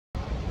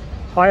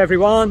Hi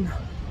everyone,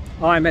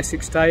 I'm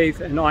Essex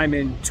Dave and I'm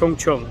in Tung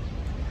Chung.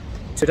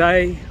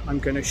 Today I'm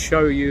going to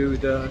show you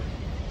the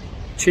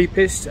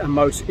cheapest and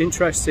most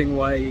interesting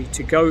way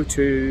to go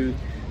to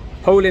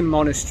Po Lin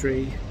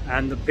Monastery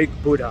and the Big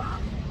Buddha.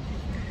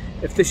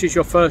 If this is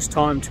your first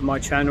time to my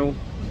channel,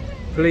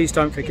 please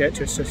don't forget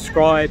to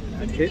subscribe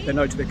and hit the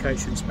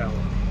notifications bell.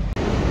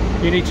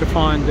 You need to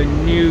find the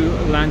new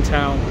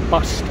Lantau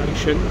bus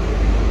station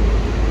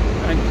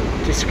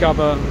and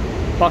discover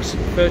bus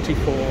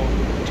 34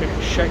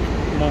 to Shek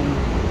Mong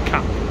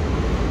Kap.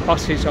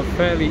 Buses are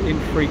fairly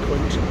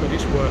infrequent, but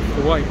it's worth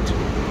the wait.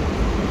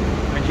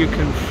 And you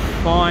can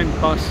find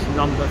bus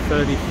number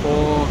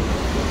 34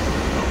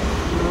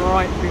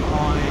 right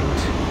behind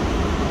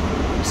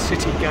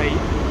City Gate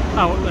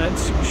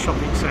Outlets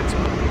Shopping Centre.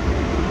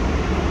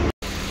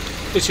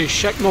 This is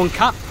Shek Mong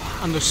Kap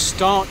and the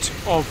start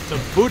of the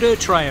Buddha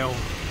Trail.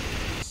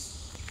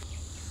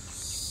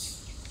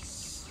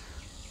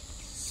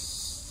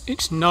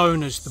 It's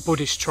known as the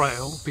Buddhist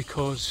Trail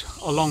because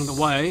along the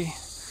way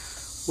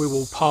we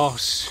will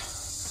pass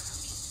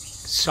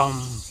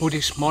some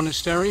Buddhist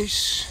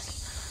monasteries,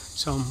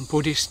 some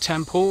Buddhist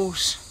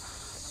temples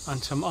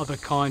and some other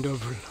kind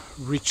of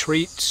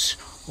retreats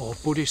or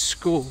Buddhist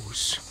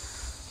schools.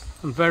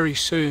 And very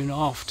soon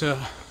after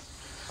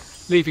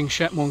leaving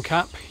Shek Mong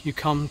Kap you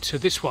come to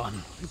this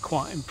one, a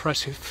quite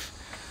impressive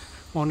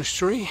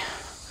monastery.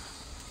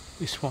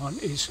 This one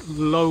is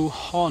Lo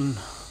Hon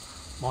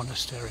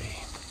Monastery.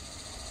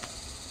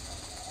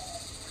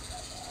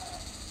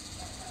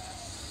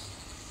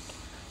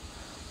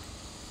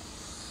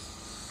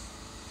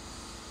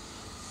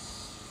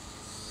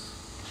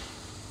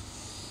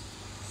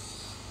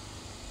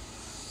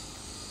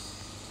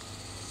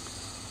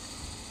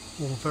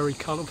 All very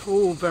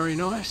colourful, very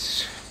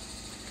nice.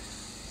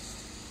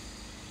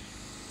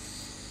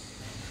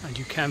 And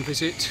you can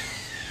visit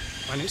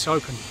when it's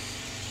open.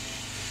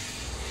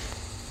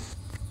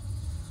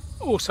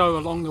 Also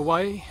along the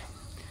way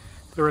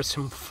there are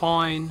some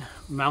fine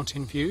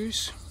mountain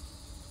views,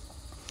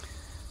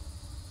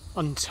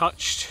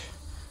 untouched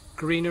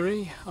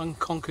greenery,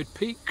 unconquered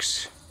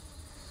peaks.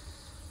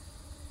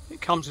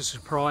 It comes as a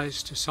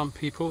surprise to some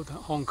people that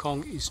Hong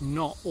Kong is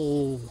not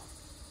all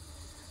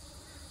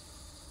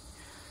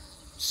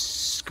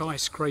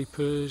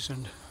skyscrapers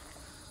and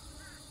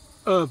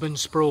urban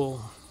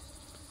sprawl.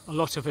 A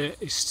lot of it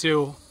is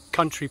still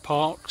country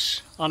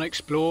parks,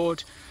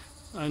 unexplored,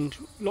 and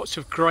lots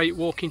of great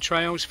walking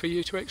trails for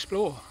you to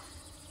explore.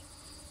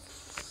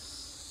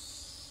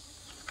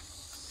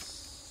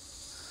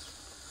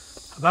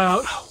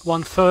 About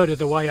 1/3 of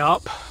the way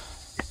up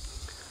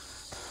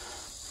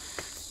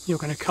you're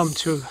going to come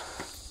to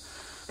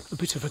a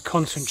bit of a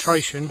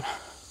concentration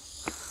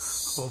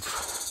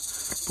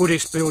of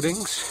Buddhist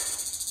buildings,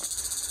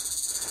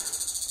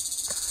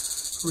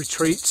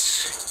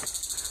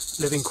 retreats,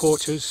 living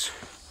quarters,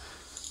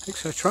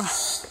 etc.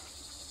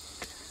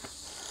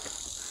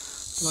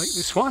 Like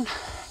this one.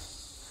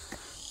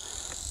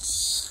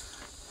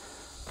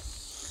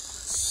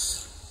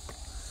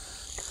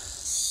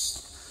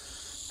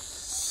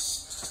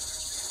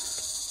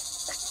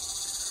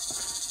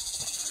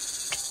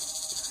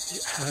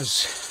 It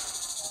has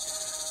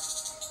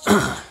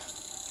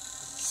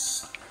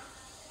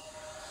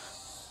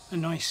a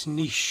nice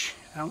niche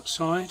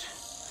outside,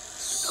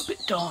 a bit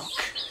dark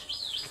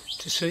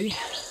to see.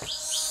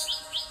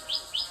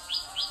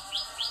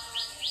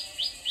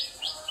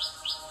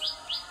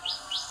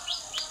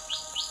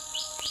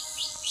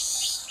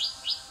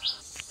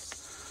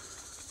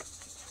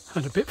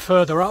 And a bit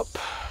further up,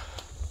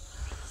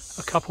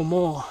 a couple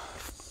more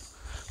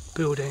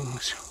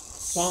buildings.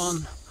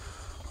 One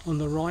on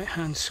the right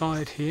hand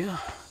side here.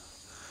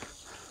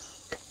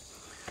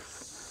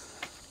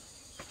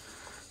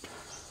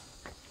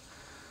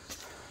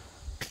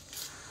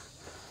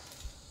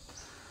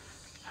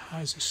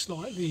 Has a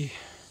slightly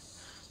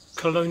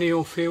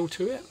colonial feel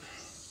to it.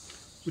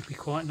 Would be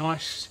quite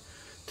nice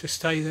to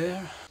stay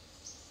there.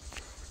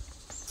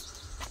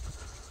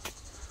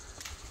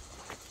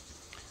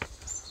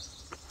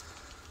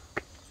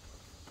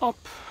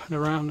 Up and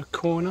around the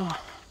corner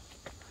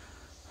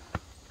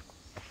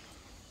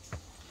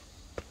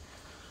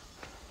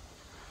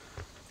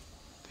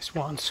this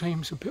one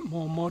seems a bit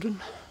more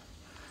modern,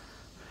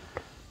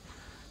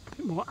 a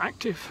bit more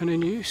active and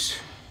in use.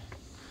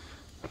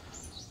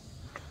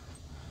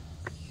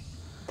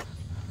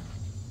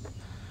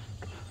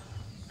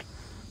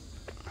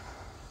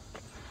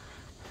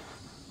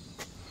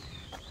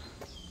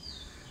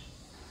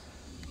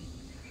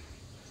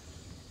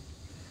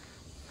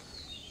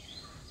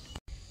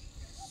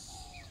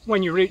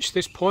 When you reach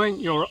this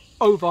point, you're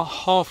over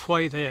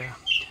halfway there.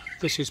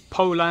 This is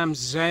Po Lin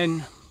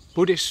Zen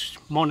Buddhist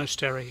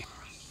Monastery.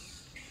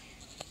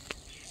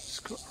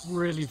 It's got a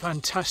really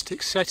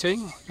fantastic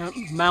setting, that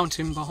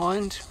mountain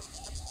behind,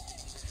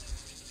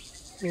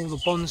 all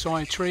the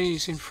bonsai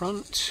trees in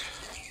front.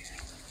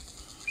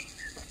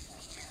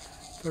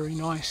 Very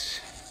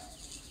nice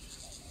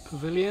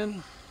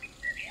pavilion.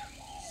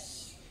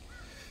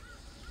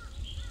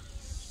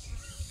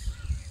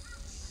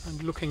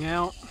 and looking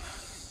out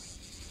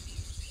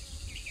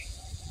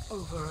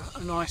over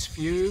a nice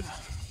view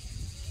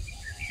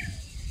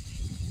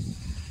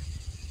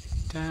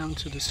down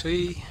to the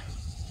sea,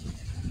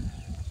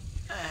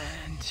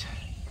 and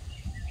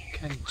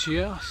can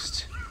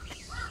just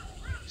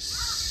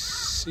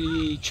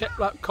see Chek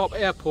Lap Kop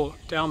Airport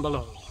down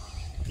below.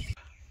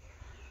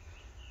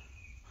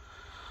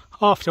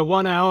 After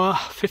 1 hour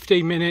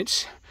 15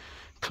 minutes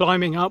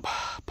climbing up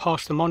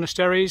past the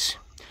monasteries,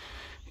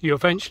 you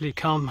eventually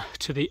come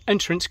to the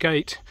entrance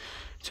gate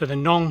to the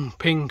Nong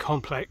Ping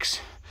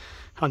complex,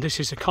 and this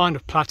is a kind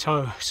of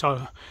plateau,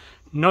 so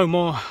no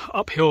more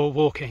uphill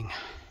walking.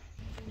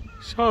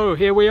 So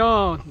here we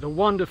are, the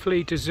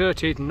wonderfully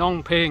deserted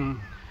Nong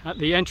Ping at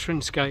the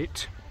entrance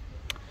gate.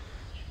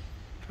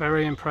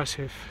 Very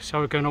impressive. So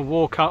we're going to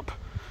walk up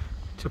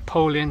to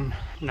Po Lin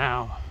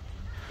now.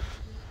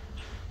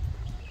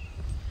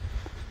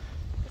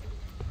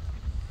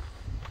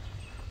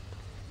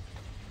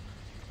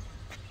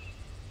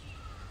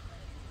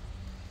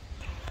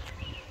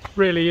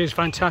 Really is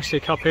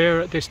fantastic up here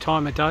at this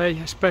time of day,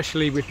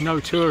 especially with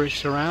no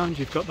tourists around.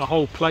 You've got the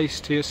whole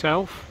place to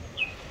yourself.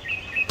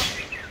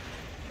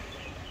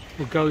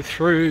 We'll go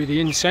through the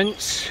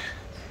incense,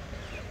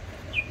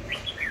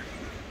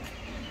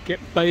 get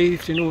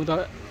bathed in all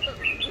that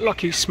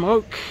lucky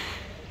smoke.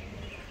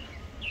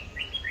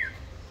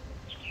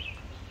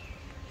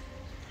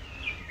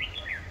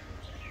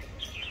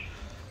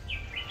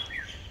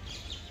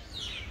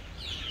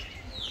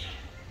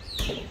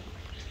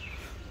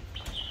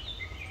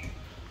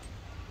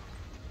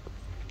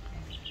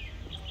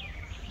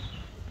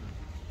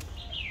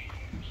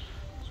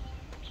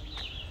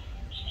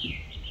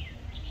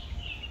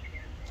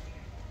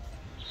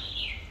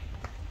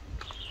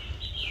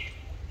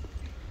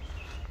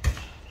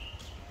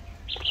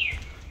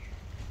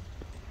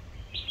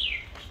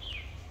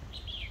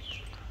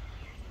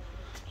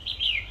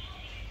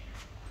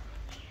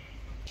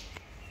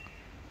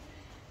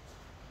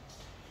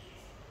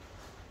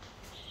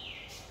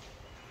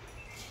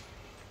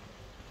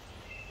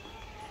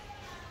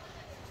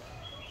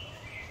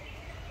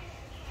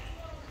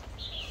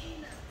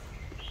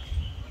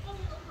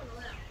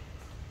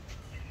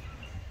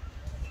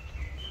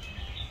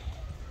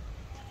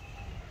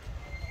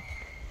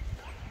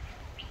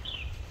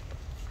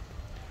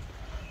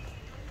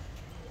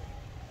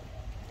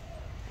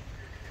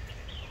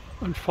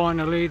 And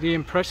finally, the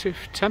impressive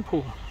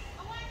temple.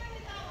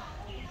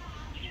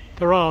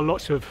 There are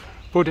lots of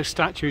Buddha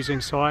statues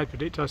inside,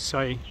 but it does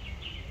say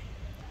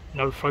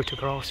no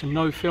photographs and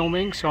no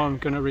filming, so I'm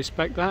going to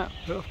respect that.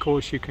 But of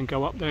course you can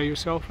go up there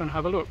yourself and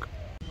have a look.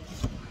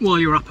 While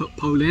you're up at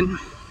Po Lin,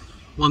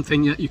 one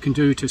thing that you can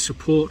do to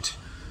support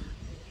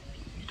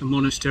the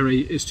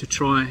monastery is to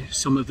try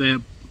some of their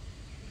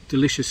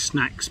delicious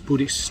snacks,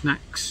 Buddhist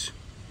snacks.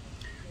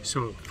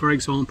 So, for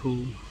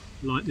example,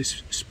 like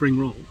this spring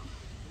roll.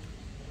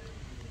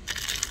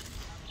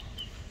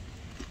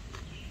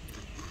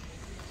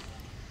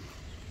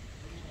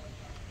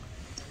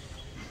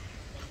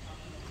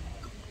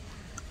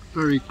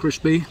 Very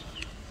crispy,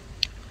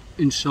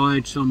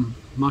 inside some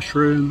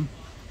mushroom,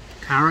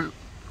 carrot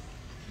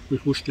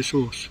with Worcester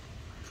sauce.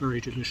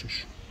 Very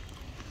delicious.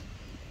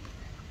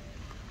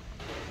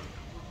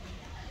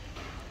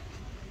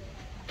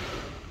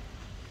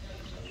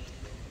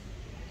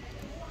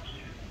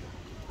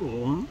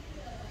 Or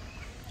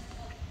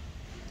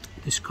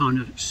this kind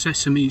of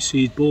sesame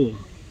seed ball,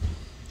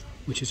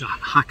 which is a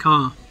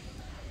Hakka,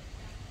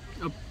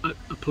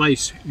 a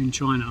place in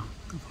China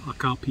of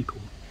Hakka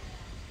people.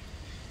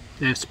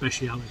 Their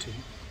speciality.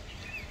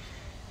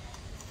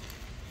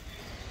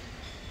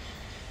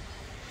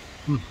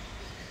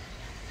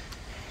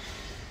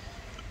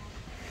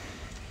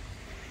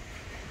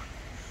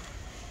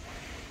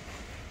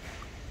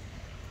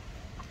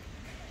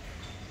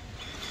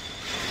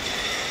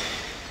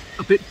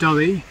 A bit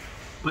doughy,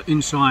 but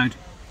inside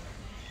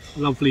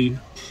lovely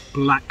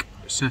black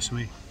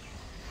sesame.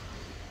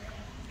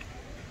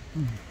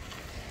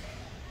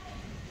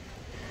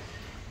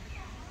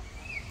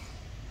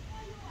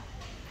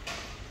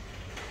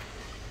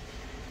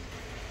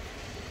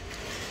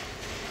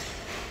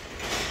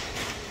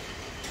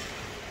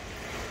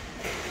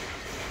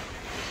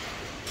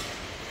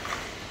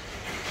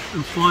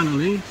 And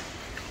finally,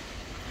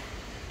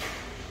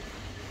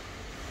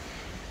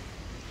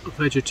 a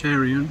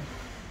vegetarian,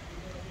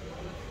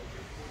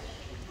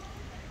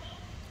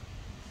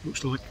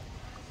 looks like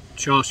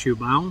char siu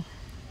bao,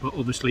 but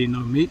obviously no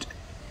meat.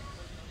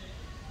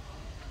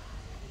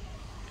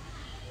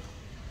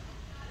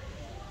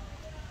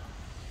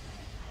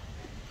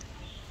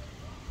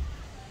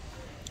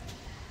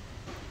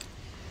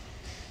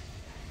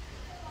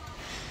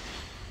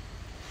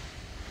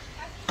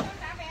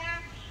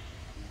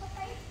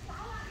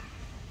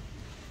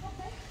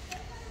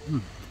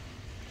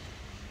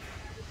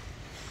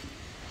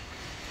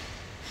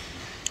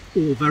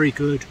 All very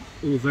good,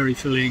 all very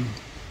filling.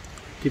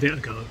 Give it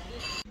a go.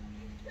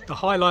 The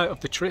highlight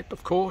of the trip,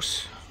 of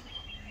course,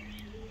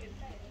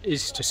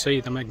 is to see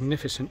the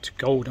magnificent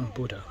golden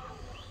Buddha.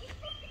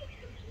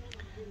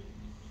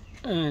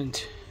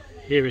 And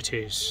here it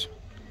is,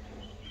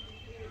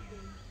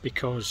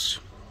 because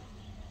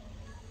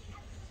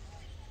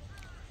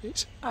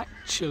it's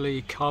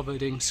actually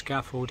covered in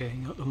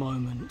scaffolding at the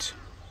moment.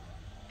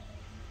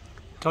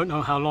 Don't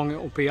know how long it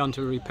will be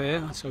under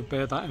repair, so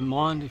bear that in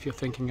mind if you're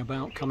thinking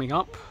about coming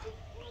up.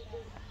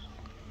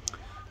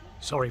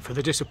 Sorry for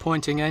the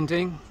disappointing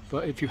ending,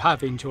 but if you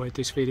have enjoyed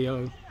this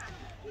video,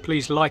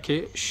 please like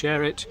it,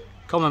 share it,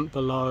 comment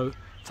below.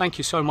 Thank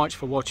you so much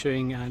for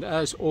watching, and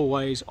as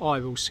always, I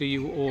will see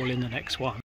you all in the next one.